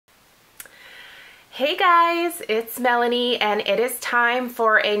Hey guys, it's Melanie and it is time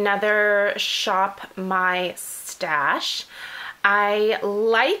for another Shop My Stash. I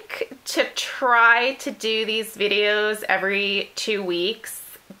like to try to do these videos every 2 weeks,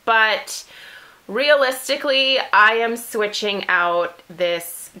 but realistically, I am switching out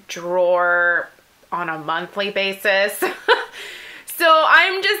this drawer on a monthly basis. So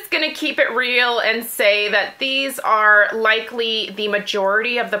I'm just gonna keep it real and say that these are likely the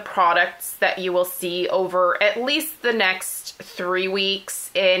majority of the products that you will see over at least the next 3 weeks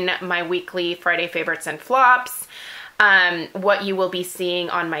in my weekly Friday favorites and flops. What you will be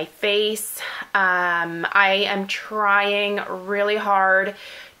seeing on my face. I am trying really hard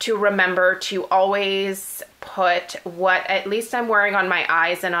to remember to always put what at least I'm wearing on my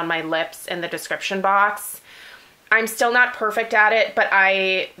eyes and on my lips in the description box. I'm still not perfect at it, but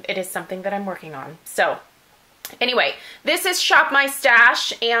it is something that I'm working on. So anyway, this is Shop My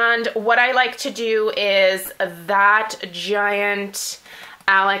Stash, and what I like to do is that giant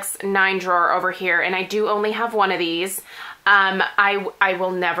Alex 9 drawer over here, and I do only have one of these. I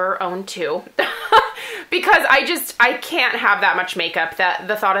will never own two because I can't have that much makeup.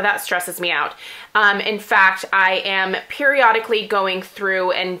 The thought of that stresses me out. In fact, I am periodically going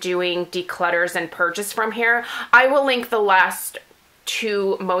through and doing declutters and purges from here. I will link the last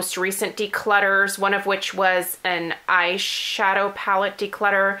 2 most recent declutters, one of which was an eyeshadow palette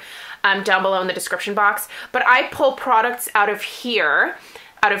declutter, down below in the description box. But I pull products out of here,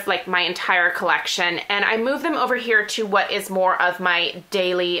 out of like my entire collection, and I move them over here to what is more of my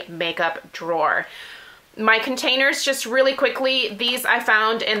daily makeup drawer. My containers, just really quickly, these I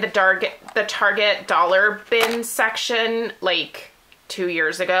found in the Target dollar bin section like 2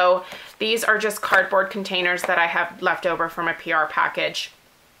 years ago. These are just cardboard containers that I have left over from a PR package.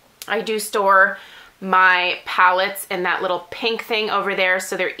 I do store my palettes in that little pink thing over there,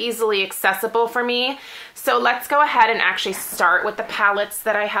 so they're easily accessible for me. So let's go ahead and actually start with the palettes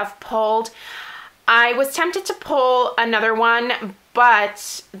that I have pulled. I was tempted to pull another one,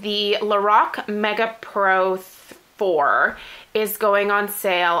 but the Lorac Mega Pro 4 is going on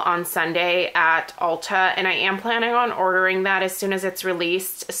sale on Sunday at Ulta, and I am planning on ordering that as soon as it's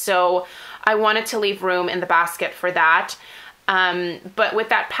released. So I wanted to leave room in the basket for that. But with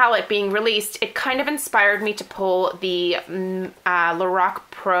that palette being released, it kind of inspired me to pull the Lorac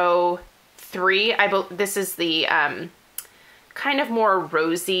Pro 3. This is the kind of more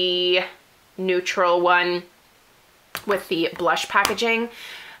rosy, neutral one with the blush packaging.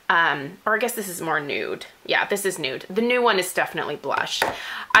 Or I guess this is more nude. Yeah, this is nude. The new one is definitely blush.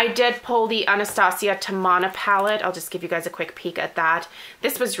 I did pull the Anastasia Tamana palette. I'll just give you guys a quick peek at that.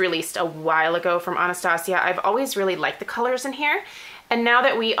 This was released a while ago from Anastasia. I've always really liked the colors in here. And now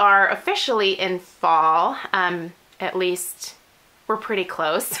that we are officially in fall, at least we're pretty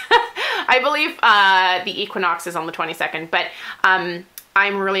close. I believe the equinox is on the 22nd, but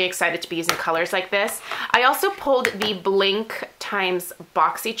I'm really excited to be using colors like this. I also pulled the Blink times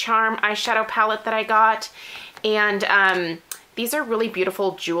Boxycharm eyeshadow palette that I got, and these are really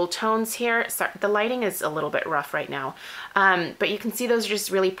beautiful jewel tones here. Sorry, the lighting is a little bit rough right now, but you can see those are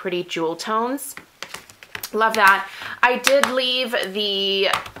just really pretty jewel tones. Love that. I did leave the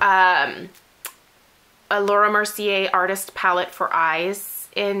Laura Mercier Artist Palette for Eyes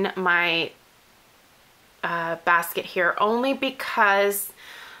in my basket here, only because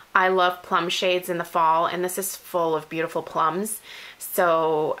I love plum shades in the fall, and this is full of beautiful plums.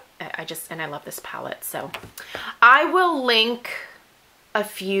 So I love this palette. So I will link a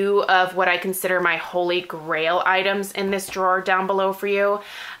few of what I consider my holy grail items in this drawer down below for you.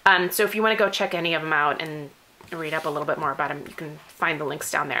 So if you want to go check any of them out and read up a little bit more about them, you can find the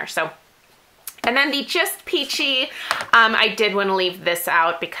links down there. So, and then the Just Peachy, I did want to leave this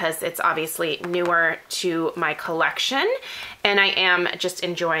out because it's obviously newer to my collection, and I am just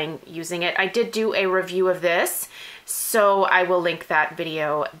enjoying using it. I did do a review of this, so I will link that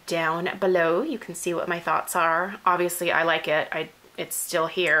video down below. You can see what my thoughts are. Obviously, I like it. It's still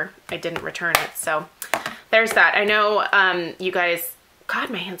here. I didn't return it, so there's that. I know you guys... God,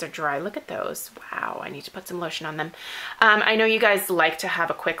 my hands are dry. Look at those. Wow, I need to put some lotion on them. I know you guys like to have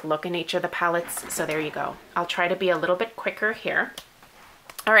a quick look in each of the palettes, so there you go. I'll try to be a little bit quicker here.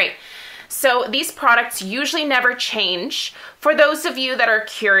 All right, so these products usually never change. For those of you that are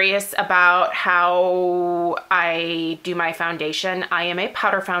curious about how I do my foundation, I am a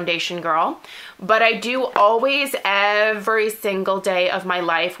powder foundation girl, but I do always, every single day of my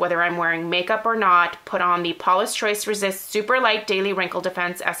life, whether I'm wearing makeup or not, put on the Paula's Choice Resist Super Light Daily Wrinkle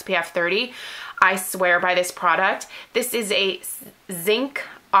Defense SPF 30. I swear by this product. This is a zinc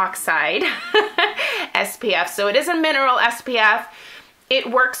oxide SPF, so it is a mineral SPF. It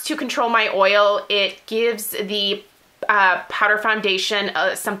works to control my oil. It gives the powder foundation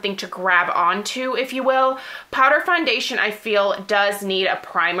something to grab onto, if you will. Powder foundation, I feel, does need a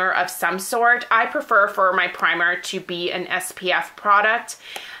primer of some sort. I prefer for my primer to be an SPF product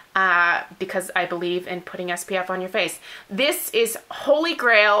because I believe in putting SPF on your face. This is holy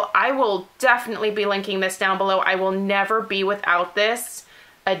grail. I will definitely be linking this down below. I will never be without this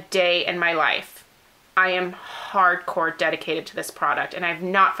a day in my life. I am hardcore dedicated to this product, and I've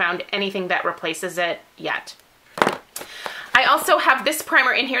not found anything that replaces it yet. I also have this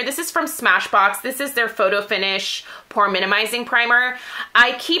primer in here. This is from Smashbox. This is their Photo Finish Pore Minimizing Primer.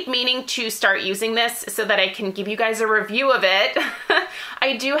 I keep meaning to start using this so that I can give you guys a review of it.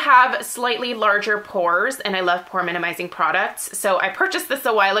 I do have slightly larger pores, and I love pore minimizing products. So I purchased this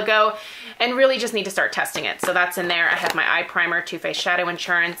a while ago and really just need to start testing it. So that's in there. I have my eye primer, Too Faced Shadow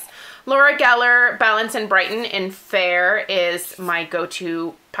Insurance. Laura Geller Balance and Brighten in Fair is my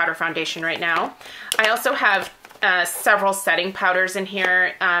go-to powder foundation right now. I also have several setting powders in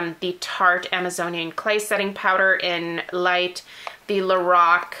here. The Tarte Amazonian Clay Setting Powder in Light, the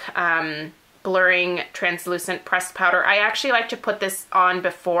Lorac Blurring Translucent Pressed Powder. I actually like to put this on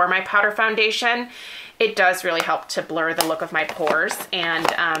before my powder foundation. It does really help to blur the look of my pores,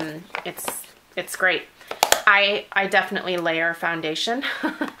 and it's great. I definitely layer foundation,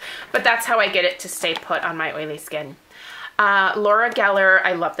 but that's how I get it to stay put on my oily skin. Laura Geller,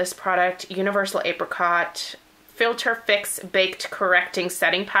 I love this product. Universal Apricot Filter Fix Baked Correcting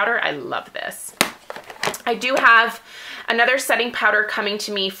Setting Powder. I love this. I do have another setting powder coming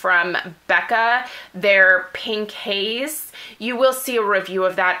to me from Becca, their Pink Haze. You will see a review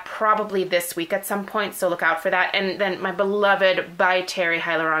of that probably this week at some point, so look out for that. And then my beloved By Terry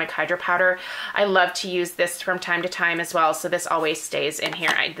Hyaluronic Hydro Powder. I love to use this from time to time as well, so this always stays in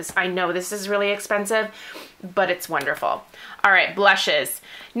here. I know this is really expensive, but it's wonderful. All right, blushes.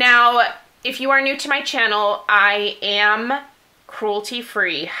 Now, if you are new to my channel, I am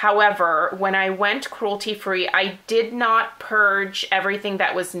cruelty-free. However, when I went cruelty-free, I did not purge everything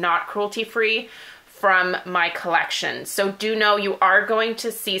that was not cruelty-free from my collection. So do know you are going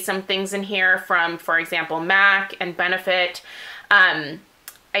to see some things in here from, for example, MAC and Benefit. I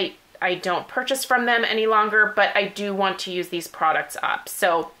don't purchase from them any longer, but I do want to use these products up.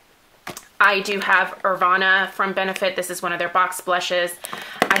 So I do have Urbana from Benefit. This is one of their box blushes.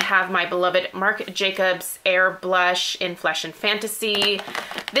 I have my beloved Marc Jacobs Air Blush in Flesh and Fantasy.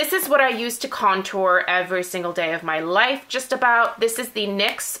 This is what I use to contour every single day of my life, just about. This is the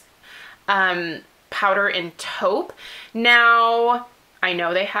NYX powder in taupe. Now, I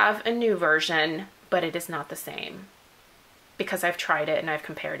know they have a new version, but it is not the same, because I've tried it and I've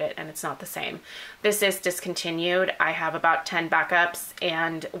compared it and it's not the same. This is discontinued. I have about 10 backups,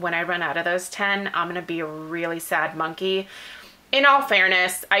 and when I run out of those 10, I'm gonna be a really sad monkey. In all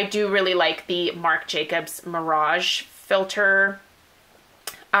fairness, I do really like the Marc Jacobs Mirage filter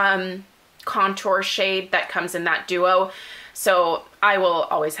contour shade that comes in that duo. So I will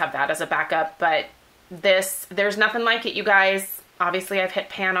always have that as a backup, but this, there's nothing like it, you guys. Obviously I've hit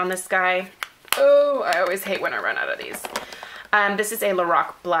pan on this guy. Oh, I always hate when I run out of these. This is a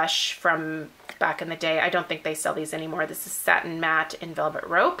Lorac blush from back in the day. I don't think they sell these anymore. This is Satin Matte in Velvet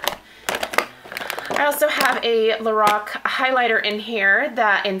Rope. I also have a Lorac highlighter in here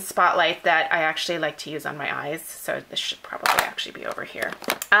that in Spotlight that I actually like to use on my eyes. So this should probably actually be over here.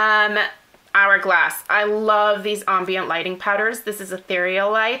 Hourglass. I love these ambient lighting powders. This is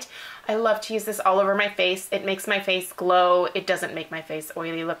Ethereal Light. I love to use this all over my face. It makes my face glow. It doesn't make my face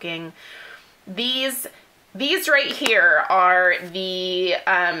oily looking. These right here are the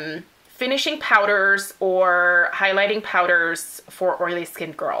finishing powders or highlighting powders for oily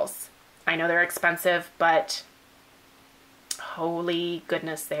skinned girls. I know they're expensive, but holy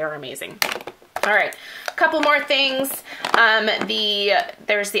goodness, they are amazing. All right, a couple more things.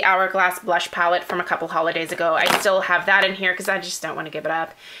 There's the Hourglass blush palette from a couple holidays ago. I still have that in here because I just don't want to give it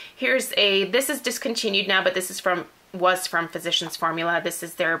up. This is discontinued now, but this is was from Physicians Formula. This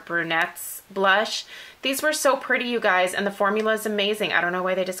is their Brunettes blush. These were so pretty, you guys, and the formula is amazing. I don't know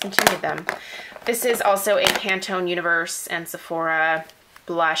why they discontinued them. This is also a Pantone Universe and Sephora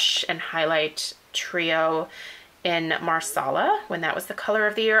blush and highlight trio in Marsala, when that was the color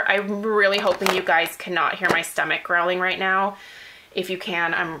of the year. I'm really hoping you guys cannot hear my stomach growling right now. If you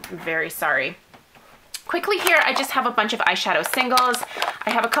can, I'm very sorry. Quickly here, I just have a bunch of eyeshadow singles. I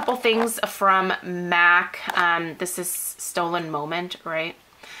have a couple things from MAC. This is Stolen Moment, right?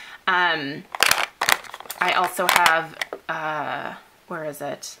 I also have, where is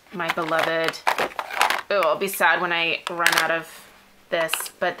it? My beloved, oh, I'll be sad when I run out of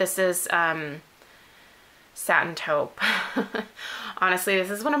this, but this is Satin Taupe. Honestly, this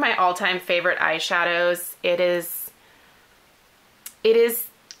is one of my all-time favorite eyeshadows. It is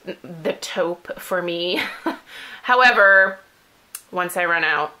the taupe for me. However, once I run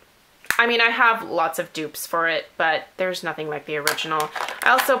out, I mean, I have lots of dupes for it, but there's nothing like the original.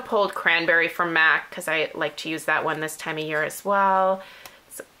 I also pulled Cranberry from MAC because I like to use that one this time of year as well.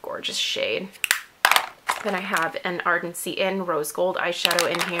 It's a gorgeous shade. Then I have an Ardency in Rose Gold eyeshadow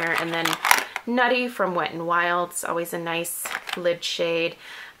in here, and then Nutty from Wet n Wild. It's always a nice lid shade.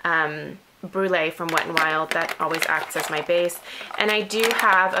 Brulee from Wet n Wild, that always acts as my base. And I do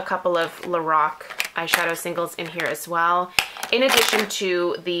have a couple of Lorac eyeshadow singles in here as well, in addition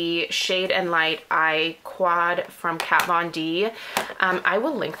to the Shade and Light Eye Quad from Kat Von D. I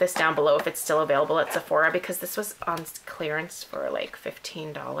will link this down below if it's still available at Sephora, because this was on clearance for like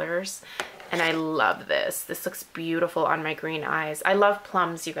 $15. And I love this. This looks beautiful on my green eyes. I love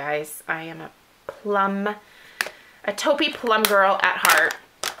plums, you guys. I am a taupey plum girl at heart.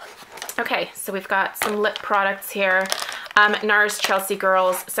 Okay, so we've got some lip products here. NARS Chelsea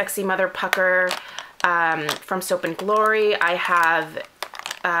Girls Sexy Mother Pucker from Soap and Glory. I have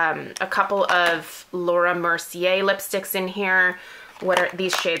a couple of Laura Mercier lipsticks in here.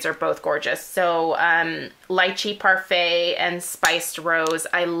 These shades are both gorgeous. So Lychee Parfait and Spiced Rose.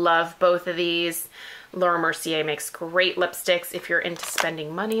 I love both of these. Laura Mercier makes great lipsticks. If you're into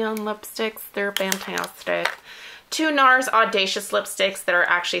spending money on lipsticks, they're fantastic. Two NARS Audacious lipsticks that are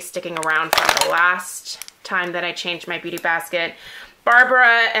actually sticking around from the last time that I changed my beauty basket.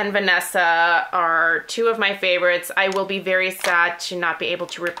 Barbara and Vanessa are two of my favorites. I will be very sad to not be able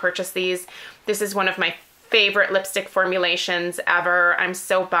to repurchase these. This is one of my favorite lipstick formulations ever. I'm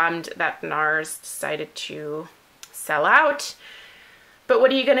so bummed that NARS decided to sell out. But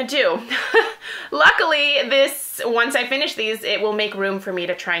what are you gonna do? Luckily, once I finish these, it will make room for me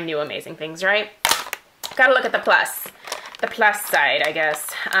to try new amazing things, right? Gotta look at the plus side, I guess.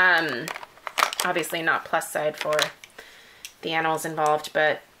 Obviously not plus side for the animals involved,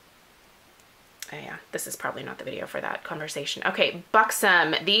 but yeah, this is probably not the video for that conversation. Okay,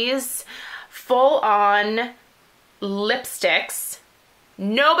 Buxom. These full-on lipsticks.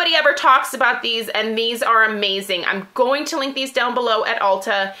 Nobody ever talks about these, and these are amazing. I'm going to link these down below at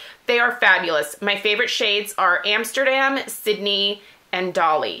Ulta. They are fabulous. My favorite shades are Amsterdam, Sydney, and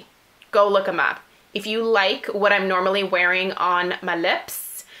Dolly. Go look them up. If you like what I'm normally wearing on my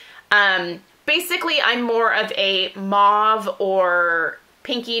lips, basically I'm more of a mauve or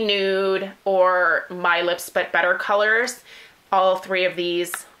pinky nude or my lips but better colors. All three of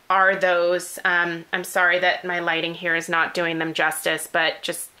these are those. I'm sorry that my lighting here is not doing them justice, but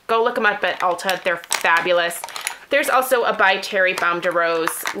just go look them up at Ulta. They're fabulous. There's also a By Terry Baume de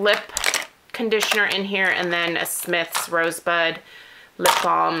Rose lip conditioner in here, and then a Smith's Rosebud lip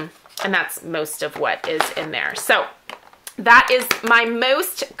balm. And that's most of what is in there. So that is my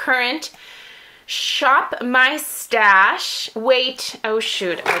most current shop my stash. Wait, oh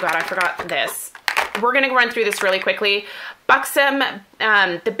shoot, oh god, I forgot this. We're gonna run through this really quickly. Buxom,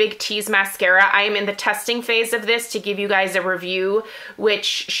 the Big Tease mascara. I am in the testing phase of this to give you guys a review, which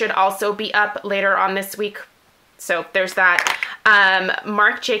should also be up later on this week. So there's that.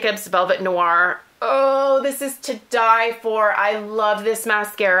 Marc Jacobs Velvet Noir. Oh, this is to die for. I love this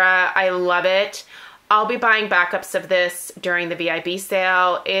mascara. I love it. I'll be buying backups of this during the VIB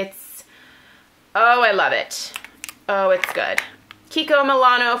sale. Oh, I love it. Oh, it's good. Kiko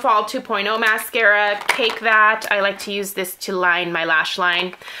Milano Fall 2.0 mascara. Cake that. I like to use this to line my lash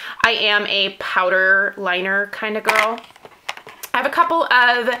line. I am a powder liner kind of girl. I have a couple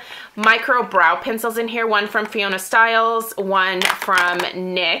of micro brow pencils in here. One from Fiona Styles, one from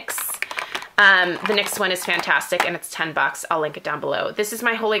NYX. The NYX one is fantastic, and it's 10 bucks. I'll link it down below. This is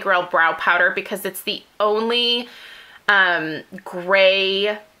my Holy Grail brow powder because it's the only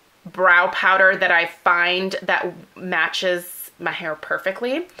gray brow powder that I find that matches my hair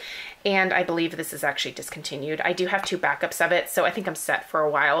perfectly. And I believe this is actually discontinued. I do have two backups of it, so I think I'm set for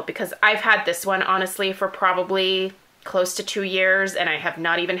a while because I've had this one, honestly, for probably close to 2 years, and I have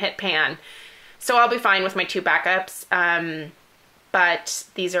not even hit pan. So I'll be fine with my two backups. But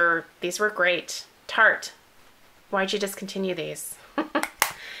these were great. Tarte. Why'd you discontinue these?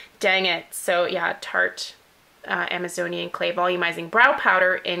 Dang it. So yeah, Tarte Amazonian Clay Volumizing Brow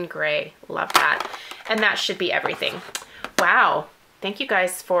Powder in gray. Love that. And that should be everything. Wow. Thank you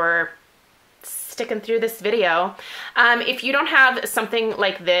guys for sticking through this video. If you don't have something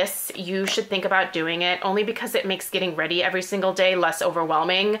like this, you should think about doing it, only because it makes getting ready every single day less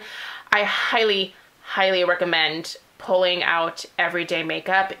overwhelming. I highly, highly recommend pulling out everyday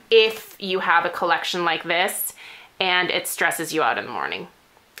makeup if you have a collection like this and it stresses you out in the morning.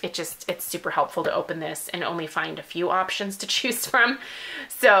 it's super helpful to open this and only find a few options to choose from.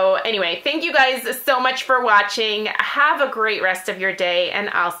 So anyway, thank you guys so much for watching. Have a great rest of your day, and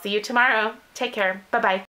I'll see you tomorrow. Take care. Bye-bye.